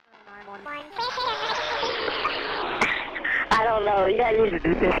I don't know. You gotta use the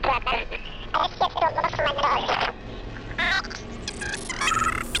this.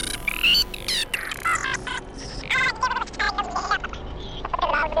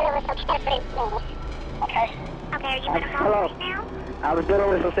 Okay. Okay, are you in a Hello. right now? I was dealing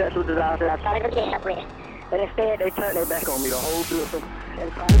with some sexual desires that I tried to get help with. But instead, they turned their back on me the whole system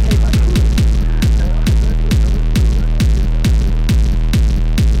and tried to take my food.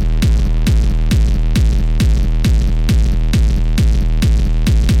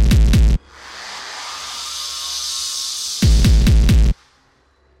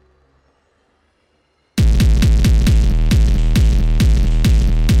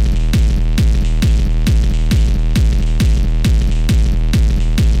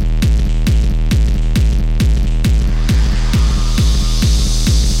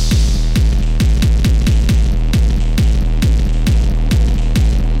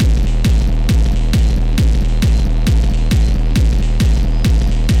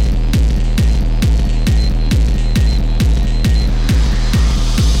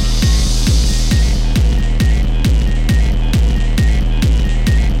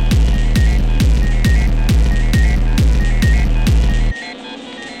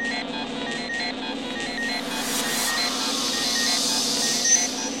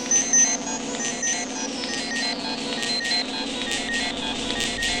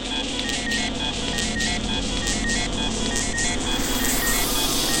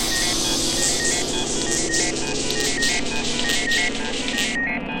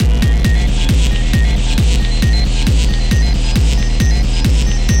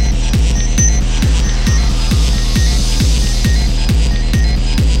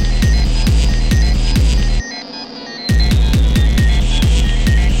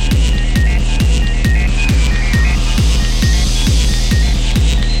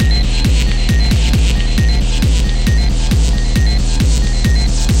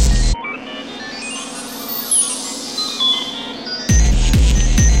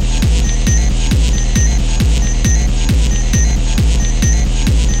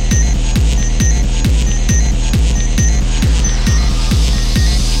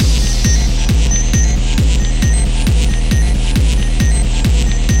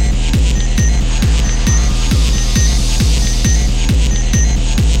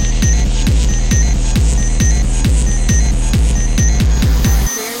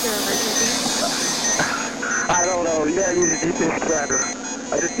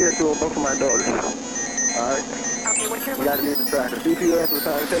 I just scared to both of my daughters. Alright? Okay, what's your You gotta need the tracker. CPS was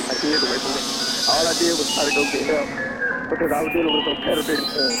trying to take my kids away from me. All I did was try to go get help because I was dealing with some pedophilia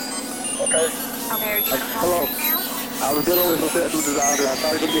things. Okay? Okay, are you in a Hello? right now? I was dealing with some sexual desires that I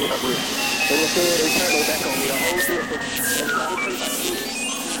tried to go get help with. And instead, they turned their back on me the whole system and tried to take my kids.